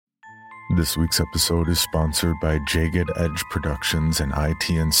This week's episode is sponsored by Jagged Edge Productions and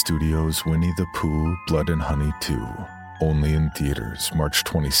ITN Studios' Winnie the Pooh, Blood and Honey 2. Only in theaters, March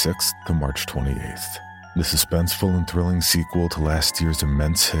 26th to March 28th. The suspenseful and thrilling sequel to last year's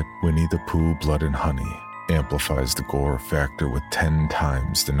immense hit, Winnie the Pooh, Blood and Honey, amplifies the gore factor with 10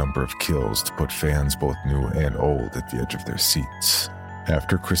 times the number of kills to put fans both new and old at the edge of their seats.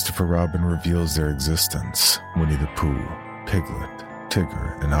 After Christopher Robin reveals their existence, Winnie the Pooh, Piglet,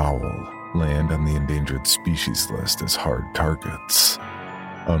 Tigger, and Owl land on the endangered species list as hard targets.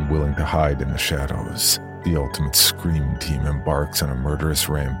 Unwilling to hide in the shadows, the Ultimate Scream Team embarks on a murderous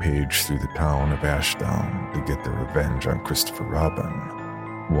rampage through the town of Ashdown to get their revenge on Christopher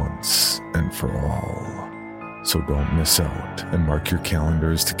Robin, once and for all. So don't miss out, and mark your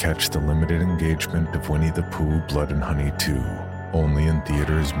calendars to catch the limited engagement of Winnie the Pooh, Blood and Honey 2, only in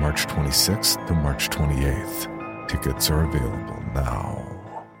theaters March 26th to March 28th. Tickets are available now.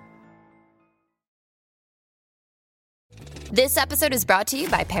 This episode is brought to you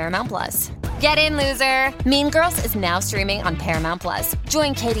by Paramount Plus. Get in, loser! Mean Girls is now streaming on Paramount Plus.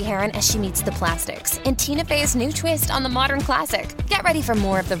 Join Katie Heron as she meets the plastics in Tina Fey's new twist on the modern classic. Get ready for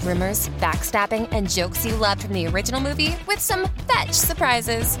more of the rumors, backstabbing, and jokes you loved from the original movie with some fetch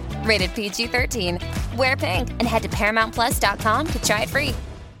surprises. Rated PG-13. Wear pink and head to ParamountPlus.com to try it free.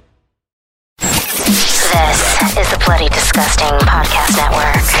 This is the Bloody Disgusting Podcast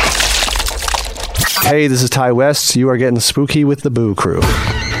Network. Hey, this is Ty West. You are getting spooky with the Boo Crew.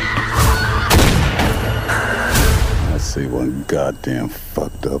 I see one goddamn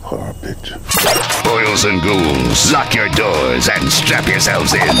fucked up horror picture. Boils and ghouls, lock your doors and strap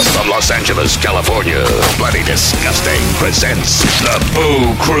yourselves in. From Los Angeles, California, Bloody Disgusting presents the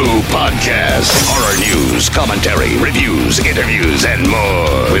Boo Crew Podcast. Horror news, commentary, reviews, interviews, and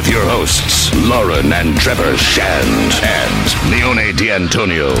more. With your hosts, Lauren and Trevor Shand and Leone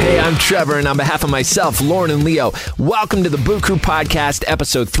D'Antonio. Hey, I'm Trevor, and on behalf of myself, Lauren, and Leo, welcome to the Boo Crew Podcast,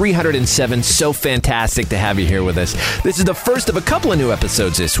 episode 307. So fantastic to have you here with us. This is the first of a couple of new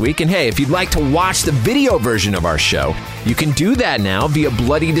episodes this week, and hey, if you'd like to watch the video version of our show, you can do that now via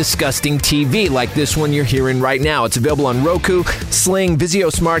Bloody Disgusting TV, like this one you're hearing right now. It's available on Roku, Sling,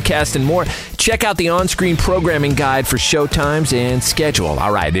 Vizio Smartcast, and more. Check out the on-screen programming guide for showtimes and schedule.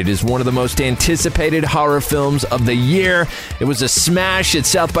 All right, it is one of the most anticipated horror films of the year. It was a smash at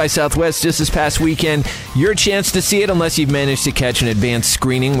South by Southwest just this past weekend. Your chance to see it, unless you've managed to catch an advanced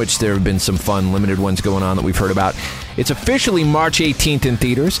screening, which there have been some fun limited ones going on that we've heard about. It's officially March 18th in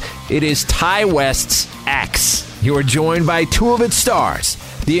theaters. It is Ty West's X. You are joined by two of its stars,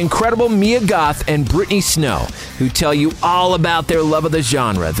 the incredible Mia Goth and Brittany Snow, who tell you all about their love of the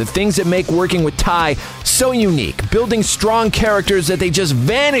genre, the things that make working with Ty so unique, building strong characters that they just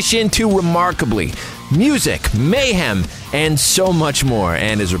vanish into remarkably, music, mayhem, and so much more.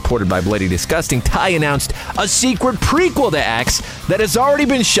 And as reported by Bloody Disgusting, Ty announced a secret prequel to X that has already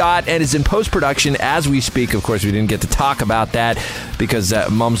been shot and is in post-production as we speak. Of course, we didn't get to talk about that because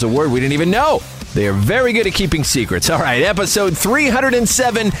mum's a word we didn't even know. They are very good at keeping secrets. All right, episode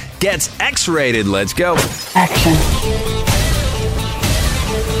 307 gets X-rated. Let's go. Action.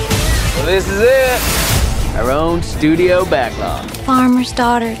 Well, this is it. Our own studio backlog. Farmer's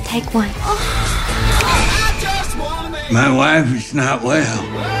daughter, take one. My wife is not well.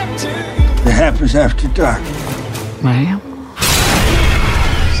 It happens after dark. Ma'am?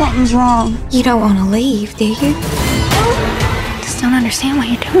 Something's wrong. You don't want to leave, do you? Just don't understand why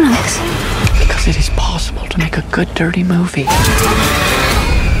you're doing this. Because it is possible to make a good, dirty movie.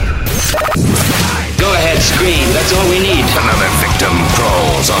 Go ahead, scream. That's all we need. Another victim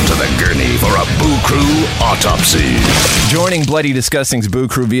crawls onto the gurney for a Boo Crew autopsy. Joining Bloody Disgusting's Boo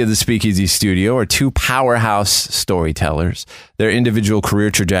Crew via the Speakeasy Studio are two powerhouse storytellers. Their individual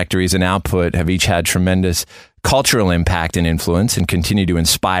career trajectories and output have each had tremendous cultural impact and influence and continue to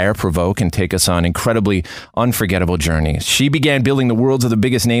inspire, provoke, and take us on incredibly unforgettable journeys. She began building the worlds of the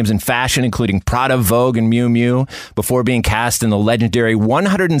biggest names in fashion, including Prada, Vogue, and Miu Miu, before being cast in the legendary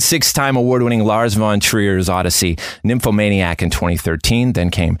 106-time award-winning Lars von Trier's Odyssey, Nymphomaniac in 2013. Then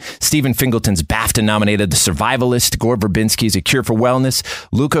came Stephen Fingleton's BAFTA-nominated The Survivalist, Gore Verbinski's A Cure for Wellness,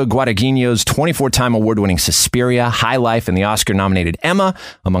 Luca Guadagnino's 24-time award-winning Suspiria, High Life, and the Oscar-nominated Emma,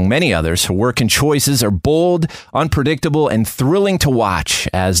 among many others. Her work and choices are bold, unpredictable, and thrilling to watch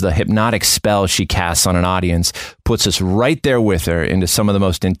as the hypnotic spell she casts on an audience puts us right there with her into some of the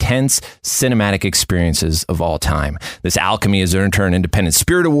most intense cinematic experiences of all time. This alchemy has earned her an Independent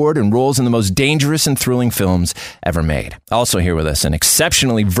Spirit Award and roles in the most dangerous and thrilling films ever made. Also here with us, an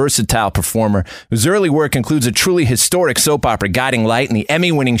exceptionally versatile performer whose early work includes a truly historic soap opera, Guiding Light, and the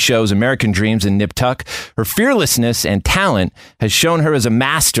Emmy-winning shows American Dreams and Nip Tuck. Her fearlessness and talent has shown her as a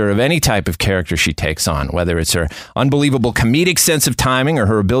master of any type of character she takes on, whether it's her unbelievable comedic sense of timing or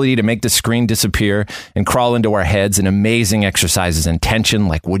her ability to make the screen disappear and crawl into our heads in amazing exercises in tension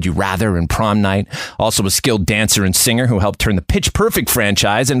like Would You Rather and Prom Night. Also a skilled dancer and singer who helped turn the Pitch Perfect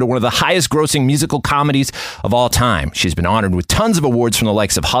franchise into one of the highest grossing musical comedies of all time. She's been honored with tons of awards from the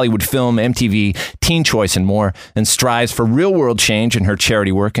likes of Hollywood Film, MTV, Teen Choice, and more, and strives for real world change in her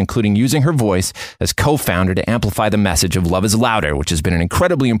charity work, including using her voice as co-founder to amplify the message of Love is Louder, which has been an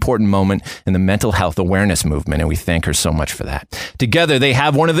incredibly important moment in the mental health awareness movement, and we thank her so much for that. Together, they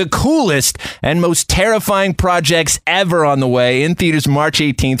have one of the coolest and most terrifying projects ever on the way, in theaters March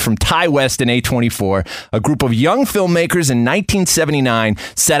 18th from Ty West and A24. A group of young filmmakers in 1979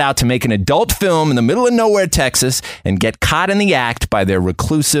 set out to make an adult film in the middle of nowhere, Texas, and get caught in the act by their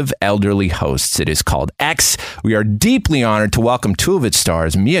reclusive elderly hosts. It is called X. We are deeply honored to welcome two of its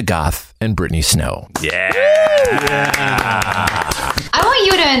stars, Mia Goth and Brittany Snow. Yeah. I want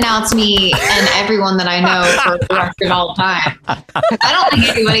you to announce me and everyone that I know for the rest of all time. I don't think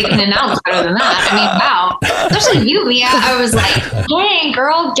anybody can announce better than that. I mean, wow. Especially you, Mia. I was like, hey,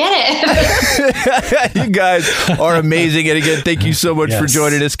 girl, get it. You guys are amazing. And again, thank you so much for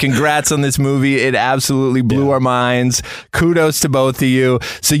joining us. Congrats on this movie. It absolutely blew our minds. Kudos to both of you.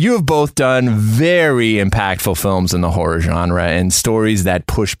 So you have both done very impactful films in the horror genre and stories that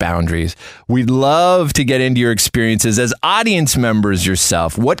push boundaries. We'd love to get into your experiences as audience members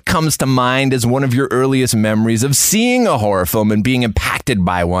yourself. What comes to mind as one of your earliest memories of seeing a horror film and being impacted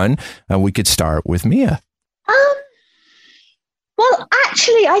by one? We could start with Mia. Well,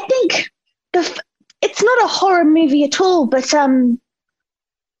 actually, I think it's not a horror movie at all, but I remember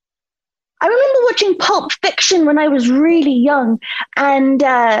watching Pulp Fiction when I was really young, and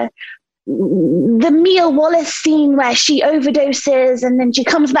the Mia Wallace scene where she overdoses and then she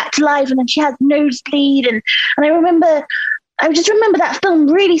comes back to life and then she has nosebleed, and I just remember that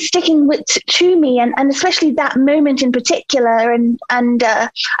film really sticking to me, and especially that moment in particular. And I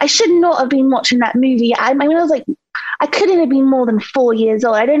should not have been watching that movie. I mean, I was like, I couldn't have been more than 4 years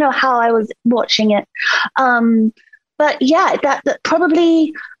old. I don't know how I was watching it. But yeah, that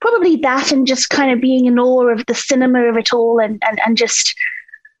probably that, and just kind of being in awe of the cinema of it all, and just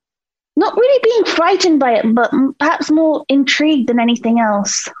not really being frightened by it, but perhaps more intrigued than anything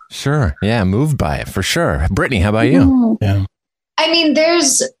else. Sure. Yeah, moved by it for sure. Brittany, how about you? Yeah. I mean,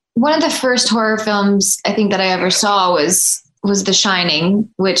 there's one of the first horror films I think that I ever saw was The Shining,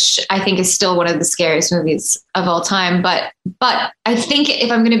 which I think is still one of the scariest movies of all time. But I think,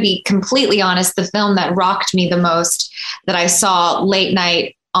 if I'm going to be completely honest, the film that rocked me the most that I saw late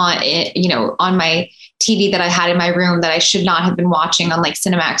night on my TV that I had in my room that I should not have been watching on like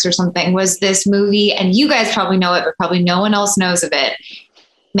Cinemax or something was this movie. And you guys probably know it, but probably no one else knows of it.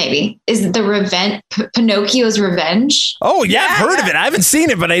 Maybe. Is it Pinocchio's Revenge? Oh, yeah, I've heard of it. I haven't seen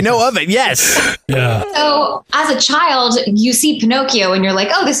it, but I know of it. Yes. Yeah. So as a child, you see Pinocchio and you're like,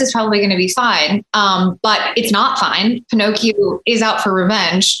 oh, this is probably going to be fine. But it's not fine. Pinocchio is out for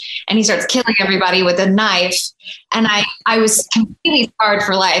revenge and he starts killing everybody with a knife. And I was completely scarred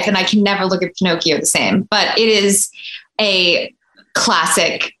for life, and I can never look at Pinocchio the same. But it is a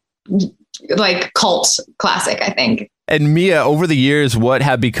classic, like cult classic, I think. And Mia, over the years, what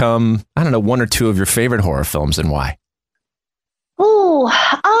have become, I don't know, one or two of your favorite horror films, and why? Oh,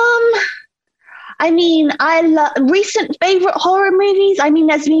 I mean, I love recent favorite horror movies. I mean,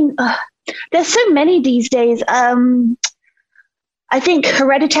 there's so many these days. I think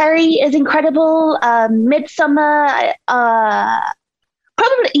Hereditary is incredible. Midsommar, I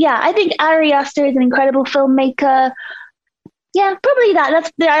think Ari Aster is an incredible filmmaker. Yeah, probably that.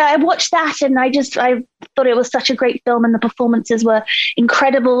 I watched that, and I thought it was such a great film, and the performances were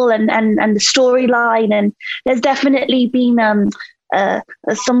incredible, and the storyline. And there's definitely been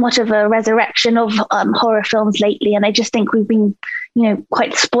somewhat of a resurrection of horror films lately, and I just think we've been,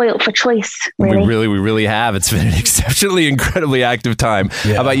 quite spoiled for choice. Really. We really have. It's been an exceptionally, incredibly active time.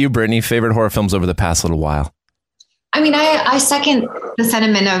 Yeah. How about you, Brittany? Favorite horror films over the past little while? I mean, I second the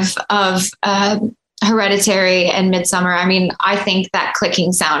sentiment of Hereditary and Midsommar. I mean, I think that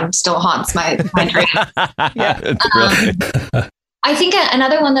clicking sound still haunts my dream. Yeah, it's brilliant. I think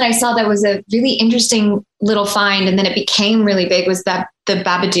another one that I saw that was a really interesting little find, and then it became really big, was the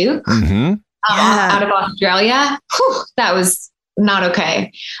Babadook. Mm-hmm. out of Australia. Whew, that was not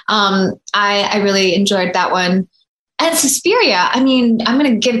okay. I really enjoyed that one. And Suspiria, I mean, I'm going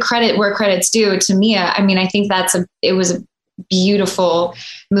to give credit where credit's due to Mia. I mean, I think it was a beautiful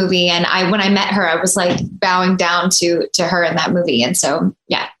movie. And when I met her, I was like bowing down to her in that movie. And so,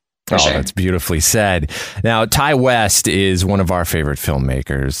 yeah. Sure. That's beautifully said. Now, Ty West is one of our favorite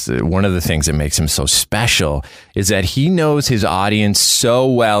filmmakers. One of the things that makes him so special is that he knows his audience so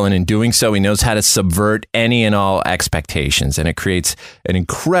well, and in doing so, he knows how to subvert any and all expectations, and it creates an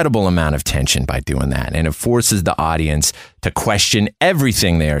incredible amount of tension by doing that, and it forces the audience to question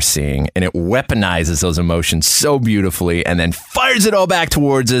everything they are seeing, and it weaponizes those emotions so beautifully and then fires it all back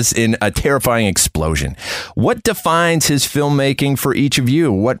towards us in a terrifying explosion. What defines his filmmaking for each of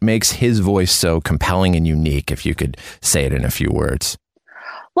you? What makes his voice so compelling and unique, if you could say it in a few words?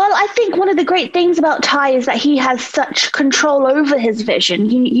 Well, I think one of the great things about Ty is that he has such control over his vision.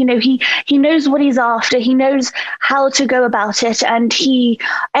 He knows what he's after. He knows how to go about it, and he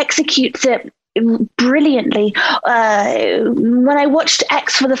executes it brilliantly. When I watched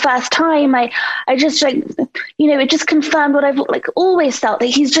X for the first time, I just it just confirmed what I've always felt, that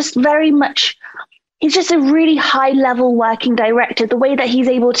he's just a really high level working director. The way that he's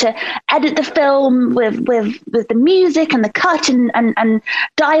able to edit the film with the music and the cut and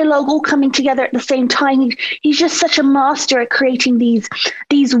dialogue all coming together at the same time. He's just such a master at creating these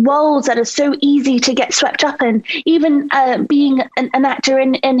worlds that are so easy to get swept up in. Even being an actor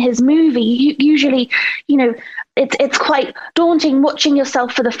in his movie, usually, it's quite daunting watching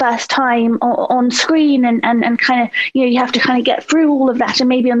yourself for the first time on screen and kind of, you have to kind of get through all of that, and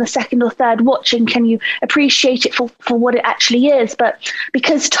maybe on the second or third watching can you appreciate it for what it actually is. But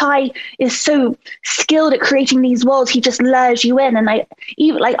because Ty is so skilled at creating these worlds, he just lures you in, and I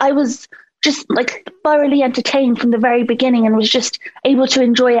was just thoroughly entertained from the very beginning and was just able to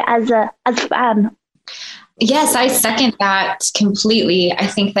enjoy it as a fan. Yes, I second that completely. I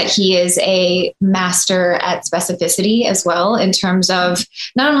think that he is a master at specificity as well, in terms of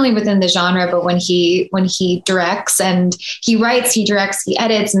not only within the genre, but when he directs and he writes, he directs, he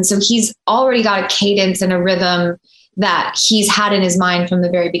edits. And so he's already got a cadence and a rhythm that he's had in his mind from the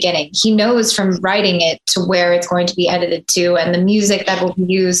very beginning. He knows from writing it to where it's going to be edited to, and the music that will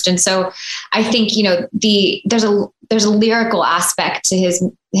be used. And so I think, there's a lyrical aspect to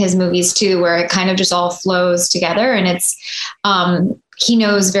his movies too, where it kind of just all flows together, and it's he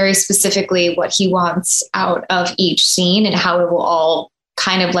knows very specifically what he wants out of each scene and how it will all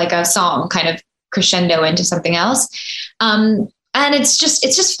kind of like a song kind of crescendo into something else. And it's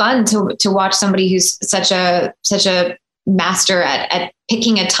just fun to watch somebody who's such a master at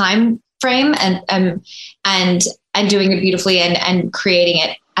picking a time frame and doing it beautifully and creating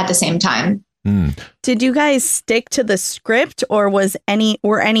it at the same time. Did you guys stick to the script, or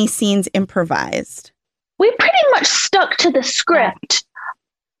were any scenes improvised? We pretty much stuck to the script.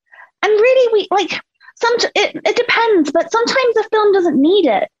 And really, it depends, but sometimes the film doesn't need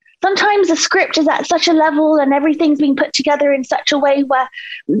it. Sometimes the script is at such a level and everything's being put together in such a way where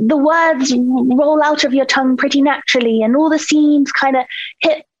the words roll out of your tongue pretty naturally, and all the scenes kind of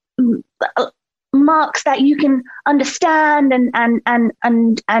hit marks that you can understand and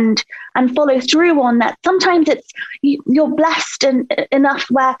follow through on. That sometimes you're blessed enough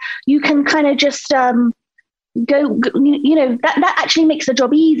where you can kind of just go, that actually makes the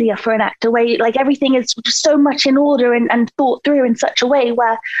job easier for an actor, where everything is just so much in order and thought through in such a way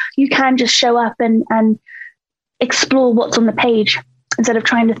where you can just show up and explore what's on the page instead of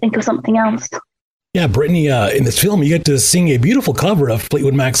trying to think of something else. Yeah, Brittany, in this film, you get to sing a beautiful cover of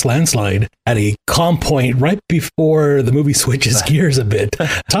Fleetwood Mac's Landslide at a calm point right before the movie switches gears a bit.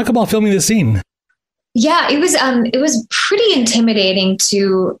 Talk about filming this scene. Yeah, it was pretty intimidating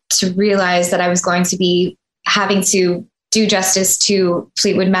to realize that I was going to be having to do justice to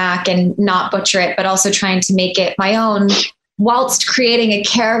Fleetwood Mac and not butcher it, but also trying to make it my own, whilst creating a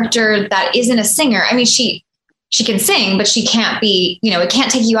character that isn't a singer. I mean, she can sing, but she can't be, it can't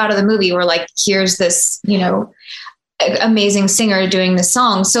take you out of the movie where here's this, amazing singer doing the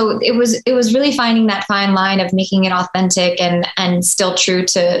song. So it was really finding that fine line of making it authentic and still true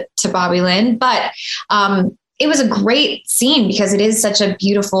to Bobby Lynn. But it was a great scene because it is such a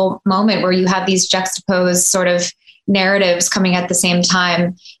beautiful moment where you have these juxtaposed sort of narratives coming at the same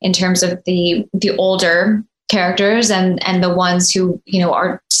time, in terms of the older characters and the ones who,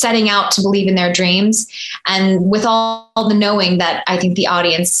 are setting out to believe in their dreams, and with all the knowing that I think the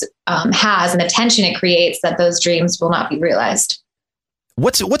audience has, and the tension it creates that those dreams will not be realized.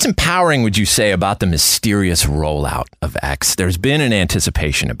 What's empowering, would you say, about the mysterious rollout of X? There's been an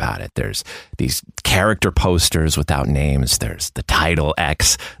anticipation about it. There's these character posters without names. There's the title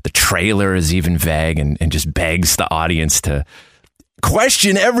X. The trailer is even vague and just begs the audience to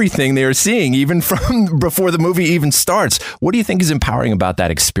question everything they're seeing, even from before the movie even starts. What do you think is empowering about that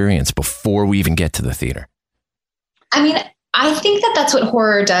experience before we even get to the theater? I mean, I think that that's what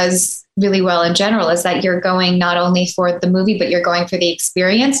horror does really well in general, is that you're going not only for the movie, but you're going for the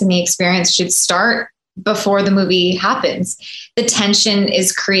experience, and the experience should start before the movie happens. The tension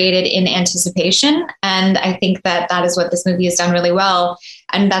is created in anticipation. And I think that that is what this movie has done really well.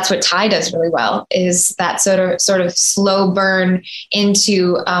 And that's what Ty does really well, is that sort of slow burn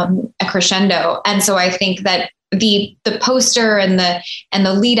into a crescendo. And so I think that the poster and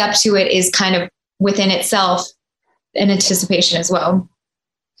the lead up to it is kind of within itself an anticipation as well.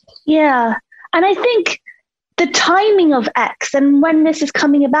 Yeah. And I think the timing of X and when this is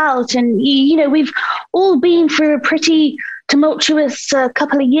coming about, and, you know, we've all been through a pretty tumultuous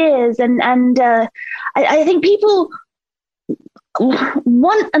couple of years. And I think people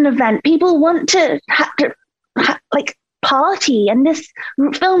want an event. People want to party. And this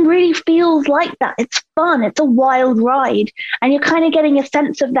film really feels like that. It's fun. It's a wild ride. And you're kind of getting a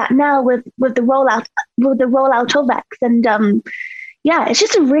sense of that now with the rollout of X. And yeah, it's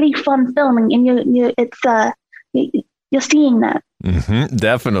just a really fun film, and you're seeing that. Mm-hmm,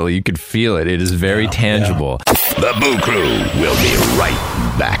 definitely. You could feel it. It is very tangible. Yeah. The Boo Crew will be right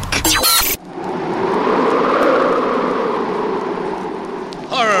back.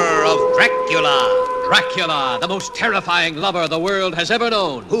 Horror of Dracula. Dracula, the most terrifying lover the world has ever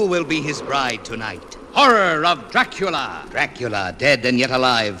known. Who will be his bride tonight? Horror of Dracula. Dracula, dead and yet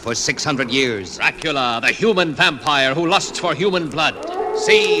alive for 600 years. Dracula, the human vampire who lusts for human blood.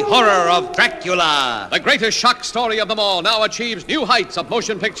 See Horror of Dracula. The greatest shock story of them all now achieves new heights of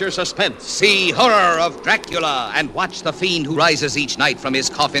motion picture suspense. See Horror of Dracula and watch the fiend who rises each night from his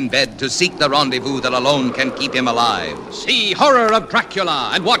coffin bed to seek the rendezvous that alone can keep him alive. See Horror of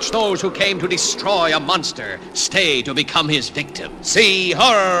Dracula and watch those who came to destroy a monster stay to become his victim. See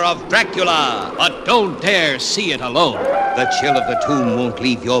Horror of Dracula. But don't dare see it alone. The chill of the tomb won't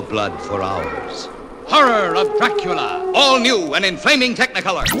leave your blood for hours. Horror of Dracula. All new and in flaming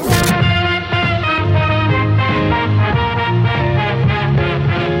Technicolor.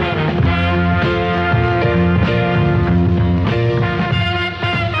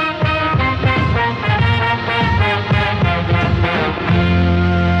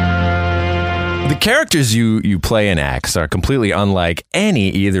 The characters you play in X are completely unlike any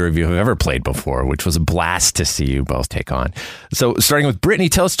either of you have ever played before, which was a blast to see you both take on. So starting with Brittany,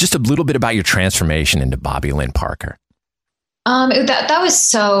 tell us just a little bit about your transformation into Bobby Lynn Parker. That was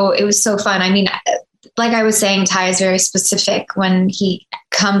so fun. I mean, like I was saying, Ty is very specific when he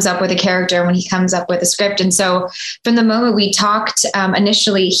comes up with a character, when he comes up with a script. And so from the moment we talked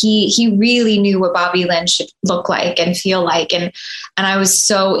initially, he really knew what Bobby Lynn should look like and feel like. And I was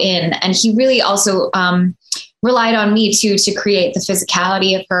so in. And he really also relied on me too, to create the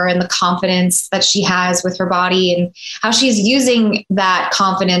physicality of her and the confidence that she has with her body, and how she's using that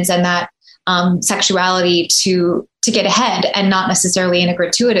confidence and that sexuality to get ahead, and not necessarily in a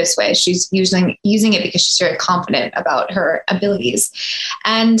gratuitous way. She's using it because she's very confident about her abilities.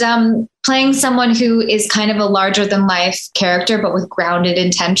 And playing someone who is kind of a larger than life character, but with grounded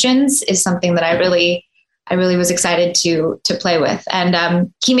intentions, is something that I really was excited to play with.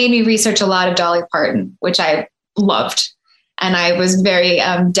 And he made me research a lot of Dolly Parton, which I loved. And I was very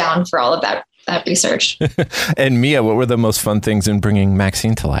down for all of that research. And Mia, what were the most fun things in bringing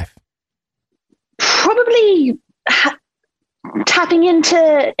Maxine to life? Probably tapping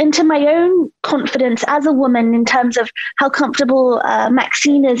into my own confidence as a woman, in terms of how comfortable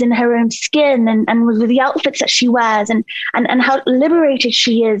Maxine is in her own skin, and with the outfits that she wears, and how liberated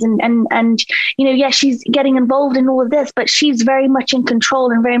she is, and you know, yeah, she's getting involved in all of this, but she's very much in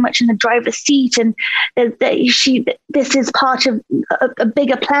control and very much in the driver's seat, and this is part of a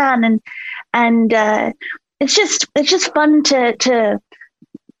bigger plan, and it's just fun to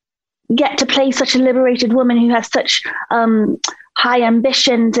get to play such a liberated woman who has such high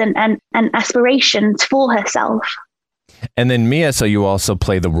ambitions and aspirations for herself. And then Mia, so you also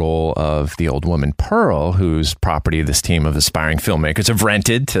play the role of the old woman Pearl, whose property this team of aspiring filmmakers have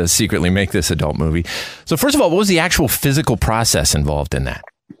rented to secretly make this adult movie. So first of all, what was the actual physical process involved in that?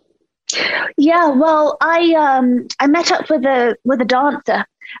 Yeah, well, I met up with a dancer,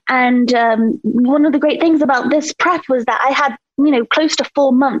 and one of the great things about this prep was that I had, you know, close to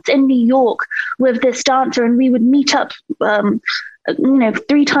 4 months in New York with this dancer, and we would meet up,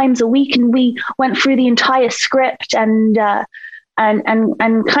 3 times a week, and we went through the entire script, and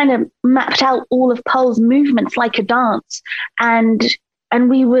and kind of mapped out all of Pearl's movements like a dance. And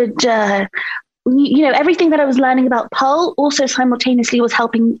we would, everything that I was learning about Pearl also simultaneously was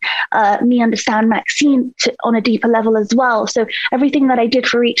helping me understand Maxine on a deeper level as well. So everything that I did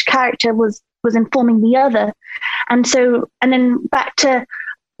for each character was informing the other. And then back to,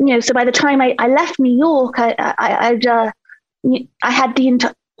 so by the time I left New York, I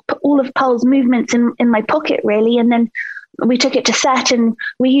had all of Pearl's movements in my pocket, really. And then we took it to set and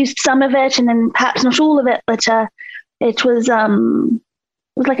we used some of it and then perhaps not all of it, but it was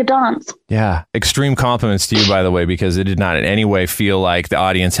like a dance. Yeah. Extreme compliments to you, by the way, because it did not in any way feel like the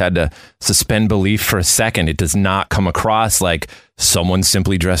audience had to suspend belief for a second. It does not come across like someone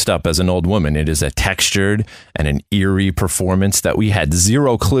simply dressed up as an old woman. It is a textured and an eerie performance that we had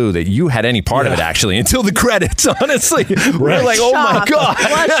zero clue that you had any part of it, actually, until the credits, honestly. Right. We're like, oh my God.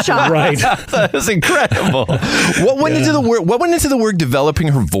 Right. That was incredible. What went into the work developing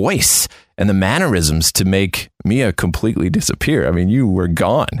her voice and the mannerisms to make Mia completely disappear? I mean, you were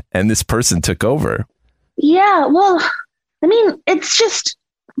gone and this person took over. Yeah, well, I mean, it's just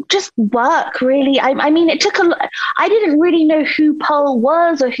work, really. I mean, it took I didn't really know who Pearl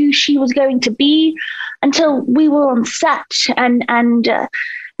was or who she was going to be until we were on set, and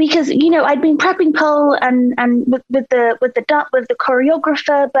because I'd been prepping Pearl and with the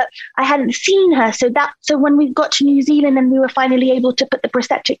choreographer, but I hadn't seen her. So when we got to New Zealand and we were finally able to put the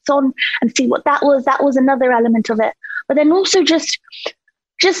prosthetics on and see what that was another element of it. But then also just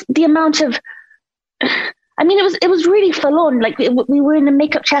the amount of, I mean, it was really full on. Like we were in the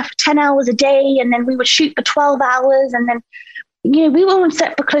makeup chair for 10 hours a day, and then we would shoot for 12 hours, and then we were on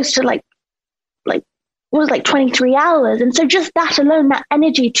set for close to like 23 hours. And so just that alone, that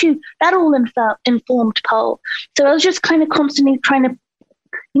energy too, that all informed Pearl. So I was just kind of constantly trying to,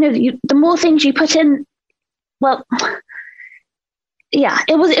 the more things you put in, well, yeah,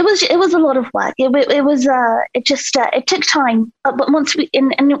 it was a lot of work. It took time, but once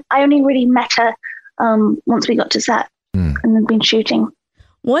and I only really met her once we got to set and then been shooting.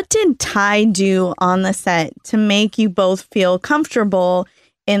 What did Ty do on the set to make you both feel comfortable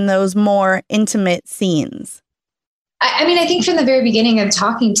in those more intimate scenes? I mean, I think from the very beginning of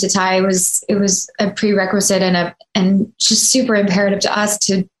talking to Ty, it was a prerequisite and just super imperative to us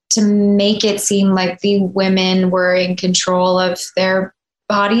to make it seem like the women were in control of their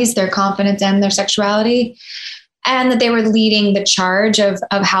bodies, their confidence, and their sexuality, and that they were leading the charge of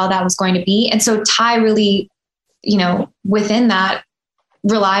how that was going to be. And so Ty really, within that,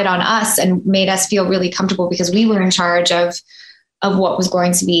 relied on us and made us feel really comfortable because we were in charge of what was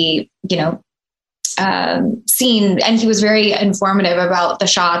going to be, seen. And he was very informative about the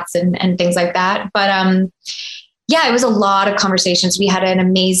shots and things like that. But yeah, it was a lot of conversations. We had an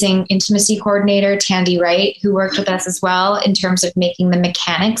amazing intimacy coordinator, Tandy Wright, who worked with us as well in terms of making the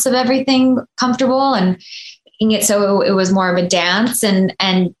mechanics of everything comfortable and making it so it was more of a dance and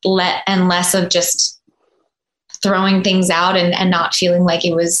less of just throwing things out and not feeling like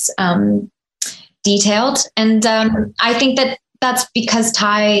it was detailed. And I think that's because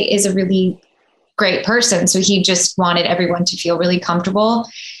Ty is a really great person. So he just wanted everyone to feel really comfortable.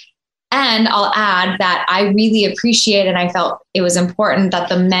 And I'll add that I really appreciate, and I felt it was important that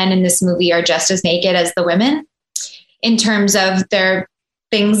the men in this movie are just as naked as the women in terms of their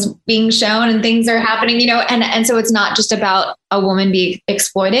things being shown and things are happening, and so it's not just about a woman being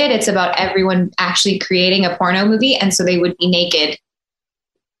exploited. It's about everyone actually creating a porno movie. And so they would be naked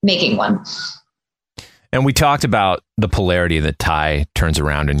making one. And we talked about the polarity that Ty turns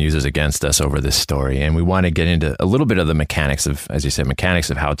around and uses against us over this story. And we want to get into a little bit of the mechanics of, as you said, mechanics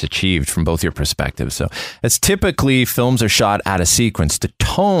of how it's achieved from both your perspectives. So as typically films are shot out of sequence, the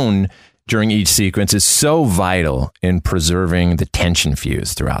tone during each sequence is so vital in preserving the tension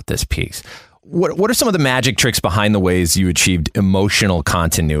fuse throughout this piece. What are some of the magic tricks behind the ways you achieved emotional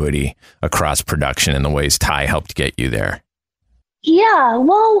continuity across production and the ways Ty helped get you there? Yeah,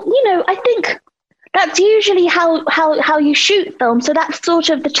 well, I think that's usually how you shoot film. So that's sort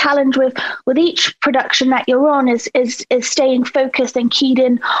of the challenge with each production that you're on is staying focused and keyed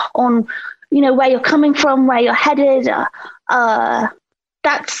in on, where you're coming from, where you're headed.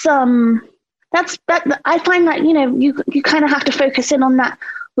 That's I find that, you kind of have to focus in on that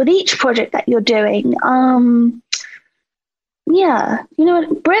with each project that you're doing. Yeah.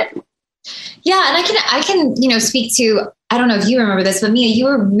 Britt? Yeah. And I can, speak to, I don't know if you remember this, but Mia, you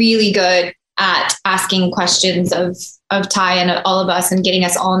were really good at asking questions of Ty and all of us and getting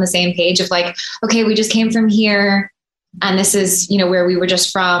us all on the same page of like, okay, we just came from here and this is, where we were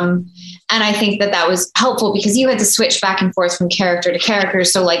just from. And I think that was helpful because you had to switch back and forth from character to character.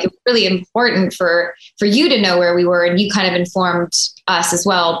 So like, it was really important for you to know where we were, and you kind of informed us as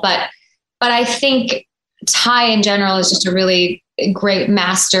well. But I think Ty in general is just a really great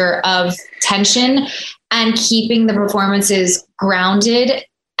master of tension and keeping the performances grounded,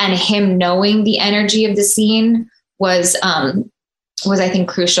 and him knowing the energy of the scene was I think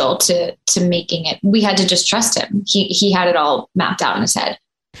crucial to making it. We had to just trust him. He had it all mapped out in his head.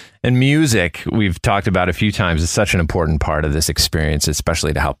 And music, we've talked about a few times, is such an important part of this experience,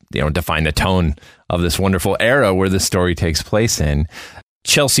 especially to help, define the tone of this wonderful era where the story takes place in.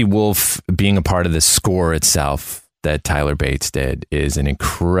 Chelsea Wolfe being a part of the score itself that Tyler Bates did is an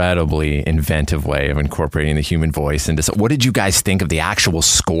incredibly inventive way of incorporating the human voice into. What did you guys think of the actual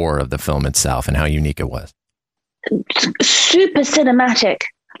score of the film itself and how unique it was? Super cinematic.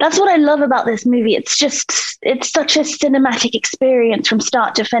 That's what I love about this movie. It's such a cinematic experience from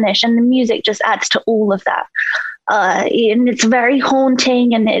start to finish, and the music just adds to all of that. And it's very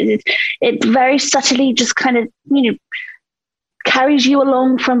haunting, and it very subtly just kind of, carries you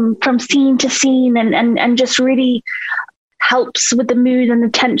along from scene to scene, and just really helps with the mood and the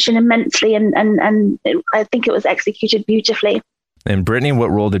tension immensely. And I think it was executed beautifully. And Brittany,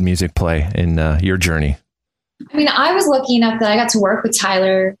 what role did music play in your journey? I mean, I was lucky enough that I got to work with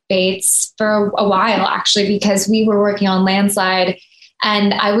Tyler Bates for a while, actually, because we were working on Landslide,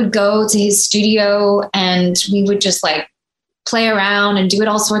 and I would go to his studio and we would just like play around and do it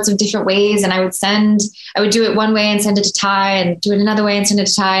all sorts of different ways. And I would do it one way and send it to Ty, and do it another way and send it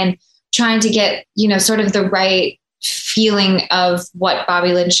to Ty, and trying to get, sort of the right feeling of what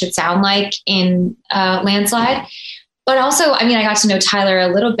Bobby Lynch should sound like in Landslide. But also, I mean, I got to know Tyler a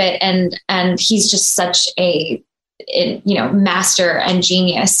little bit, and he's just such a master and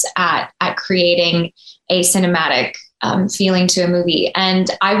genius at creating a cinematic feeling to a movie. And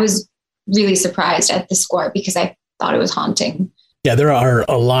I was really surprised at the score because I thought it was haunting. Yeah, there are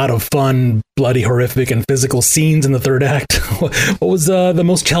a lot of fun, bloody, horrific, and physical scenes in the third act. What was the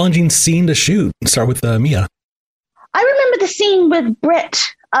most challenging scene to shoot? Start with Mia. I remember the scene with Britt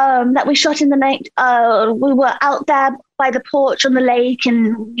that we shot in the night. We were out there by the porch on the lake,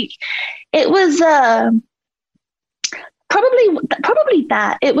 and it was probably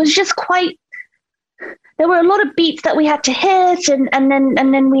that. It was just quite. There were a lot of beats that we had to hit, and then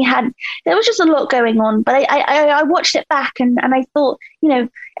there was just a lot going on. But I watched it back, and I thought,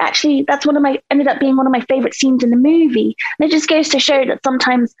 actually that's ended up being one of my favorite scenes in the movie. And it just goes to show that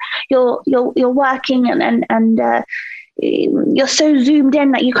sometimes you're working and you're so zoomed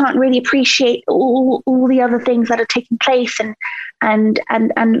in that you can't really appreciate all the other things that are taking place, and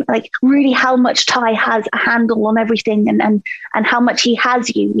like really how much Ty has a handle on everything, and how much he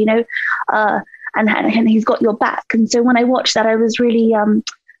has you, and he's got your back. And so when I watched that, I was really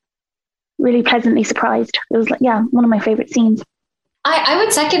really pleasantly surprised. It was one of my favorite scenes. I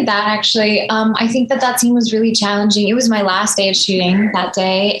would second that, actually. I think that scene was really challenging. It was my last day of shooting that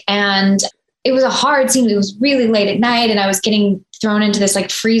day, and it was a hard scene. It was really late at night, and I was getting thrown into this like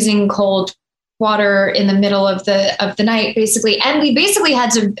freezing cold water in the middle of the night, basically. And we basically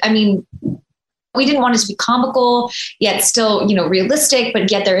had to, we didn't want it to be comical, yet still, realistic, but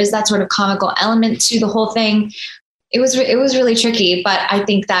yet there is that sort of comical element to the whole thing. It was really tricky, but I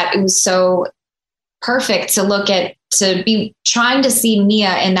think that it was so perfect to be trying to see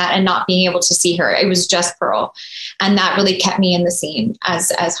Mia in that and not being able to see her. It was just Pearl. And that really kept me in the scene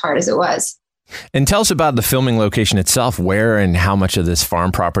as hard as it was. And tell us about the filming location itself, where and how much of this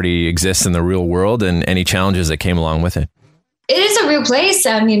farm property exists in the real world, and any challenges that came along with it. It is a real place.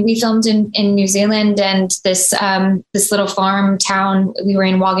 I mean, we filmed in New Zealand, and this little farm town, we were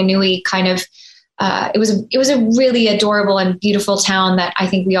in Wanganui, kind of, it was a really adorable and beautiful town that I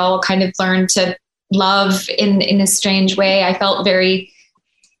think we all kind of learned to love in a strange way. I felt very,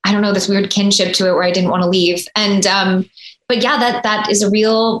 I don't know, this weird kinship to it where I didn't want to leave. And, but yeah, that is a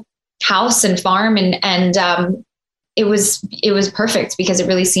real house and farm. And it was perfect because it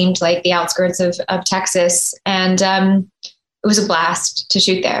really seemed like the outskirts of Texas. And it was a blast to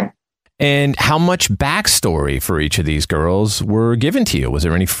shoot there. And how much backstory for each of these girls were given to you? Was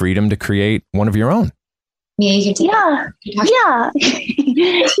there any freedom to create one of your own? Yeah. The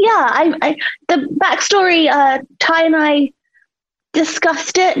backstory, Ty and I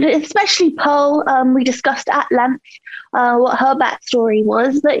discussed it, especially Pearl. We discussed at length what her backstory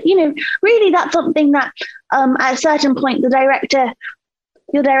was. But, really that's something that at a certain point,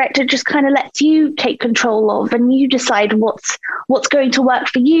 your director just kind of lets you take control of, and you decide what's going to work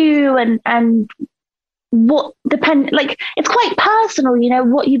for you and it's quite personal,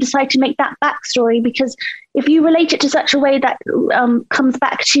 what you decide to make that backstory, because if you relate it to such a way that comes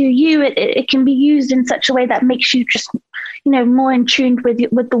back to you, it can be used in such a way that makes you just, more in tune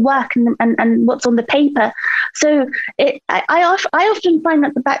with the work and what's on the paper. So I often find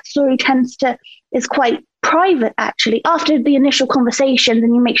that the backstory is quite private, actually, after the initial conversations,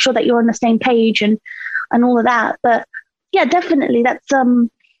 and you make sure that you're on the same page and all of that. But yeah, definitely that's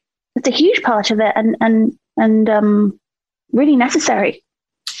a huge part of it and really necessary.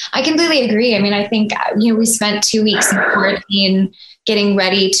 I completely agree. I mean, I think, we spent 2 weeks in quarantine getting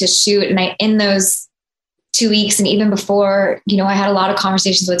ready to shoot. And in those 2 weeks, and even before, I had a lot of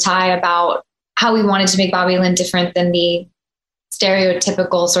conversations with Ty about how we wanted to make Bobby Lynn different than the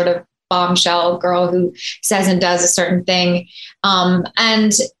stereotypical sort of bombshell girl who says and does a certain thing.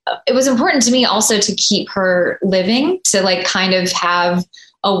 And it was important to me also to keep her living, to kind of have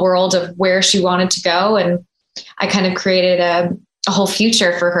a world of where she wanted to go. And I kind of created a whole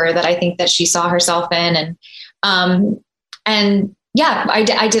future for her that I think that she saw herself in. And yeah, I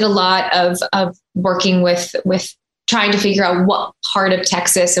did a lot of working with trying to figure out what part of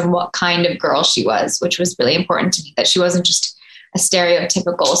Texas and what kind of girl she was, which was really important to me, that she wasn't just a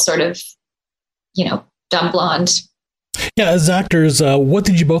stereotypical sort of, dumb blonde. Yeah. As actors, what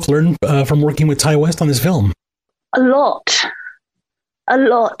did you both learn from working with Ty West on this film? A lot.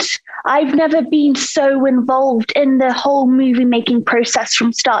 I've never been so involved in the whole movie making process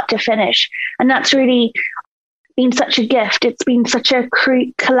from start to finish. And that's really been such a gift. It's been such a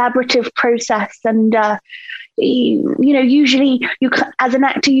collaborative process. And, usually as an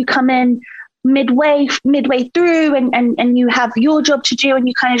actor, you come in midway through and you have your job to do and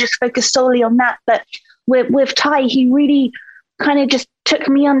you kind of just focus solely on that. But with Ty, he really kind of just took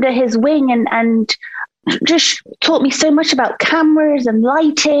me under his wing and just taught me so much about cameras and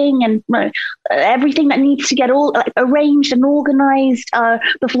lighting and everything that needs to get all arranged and organized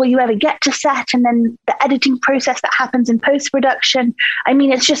before you ever get to set, and then the editing process that happens in post-production. I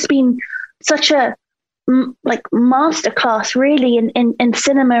mean, it's just been such a masterclass really in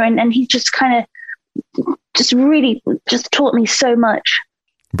cinema, and he just kind of really taught me so much.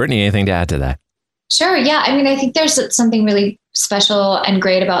 Brittany, anything to add to that? Sure. Yeah. I mean, I think there's something really special and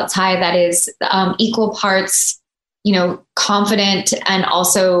great about Ty that is equal parts, confident and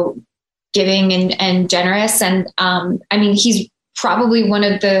also giving and generous. And I mean, he's probably one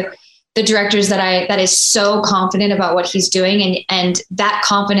of the directors that is so confident about what he's doing, and that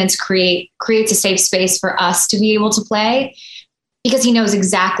confidence creates a safe space for us to be able to play, because he knows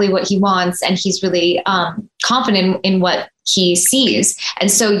exactly what he wants and he's really confident in what he sees. And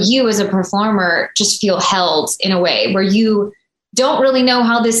so you as a performer just feel held in a way where you don't really know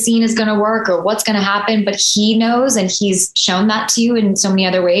how this scene is going to work or what's going to happen, but he knows, and he's shown that to you in so many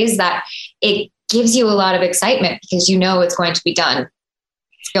other ways that it gives you a lot of excitement because it's going to be done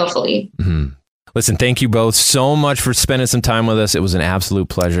skillfully. Mm-hmm. Listen, thank you both so much for spending some time with us. It was an absolute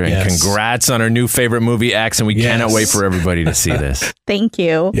pleasure. And congrats on our new favorite movie, X. And we cannot wait for everybody to see this. Thank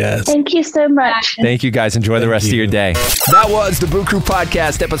you. Yes. Thank you so much. Thank you, guys. Enjoy the rest of your day. That was the Boo Crew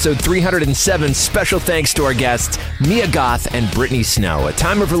Podcast, episode 307. Special thanks to our guests, Mia Goth and Brittany Snow. At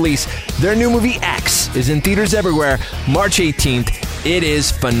time of release, their new movie, X, is in theaters everywhere, March 18th. It is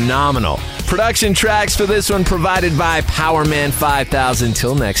phenomenal. Production tracks for this one provided by Powerman 5000.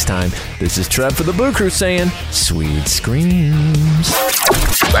 Till next time, this is Trev for the Boo Crew saying, sweet screams.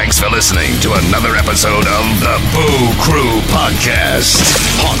 Thanks for listening to another episode of the Boo Crew Podcast.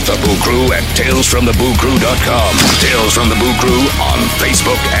 Haunt the Boo Crew at talesfromthebooCrew.com. Tales from the Boo Crew on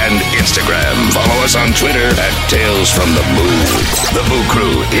Facebook and Instagram. Follow us on Twitter at Tales from the Boo. The Boo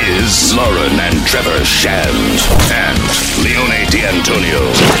Crew is Lauren and Trevor Shand and Leone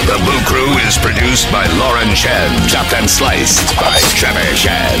D'Antonio. The Boo Crew is produced by Lauren Shand, chopped and sliced by Trevor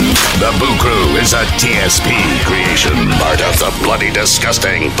Shand. The Boo Crew is a TSP creation, part of the Bloody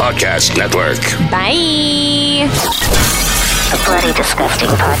Disgusting Podcast Network. Bye. The Bloody Disgusting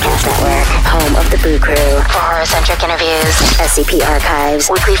Podcast Network, home of the Boo Crew. For horror-centric interviews, SCP archives,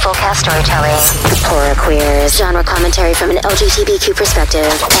 weekly full cast storytelling, horror queers, genre commentary from an LGBTQ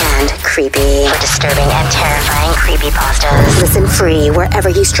perspective, and creepy. For disturbing and terrifying creepypastas. Listen free wherever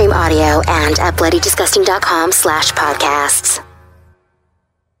you stream audio and at bloodydisgusting.com/podcasts.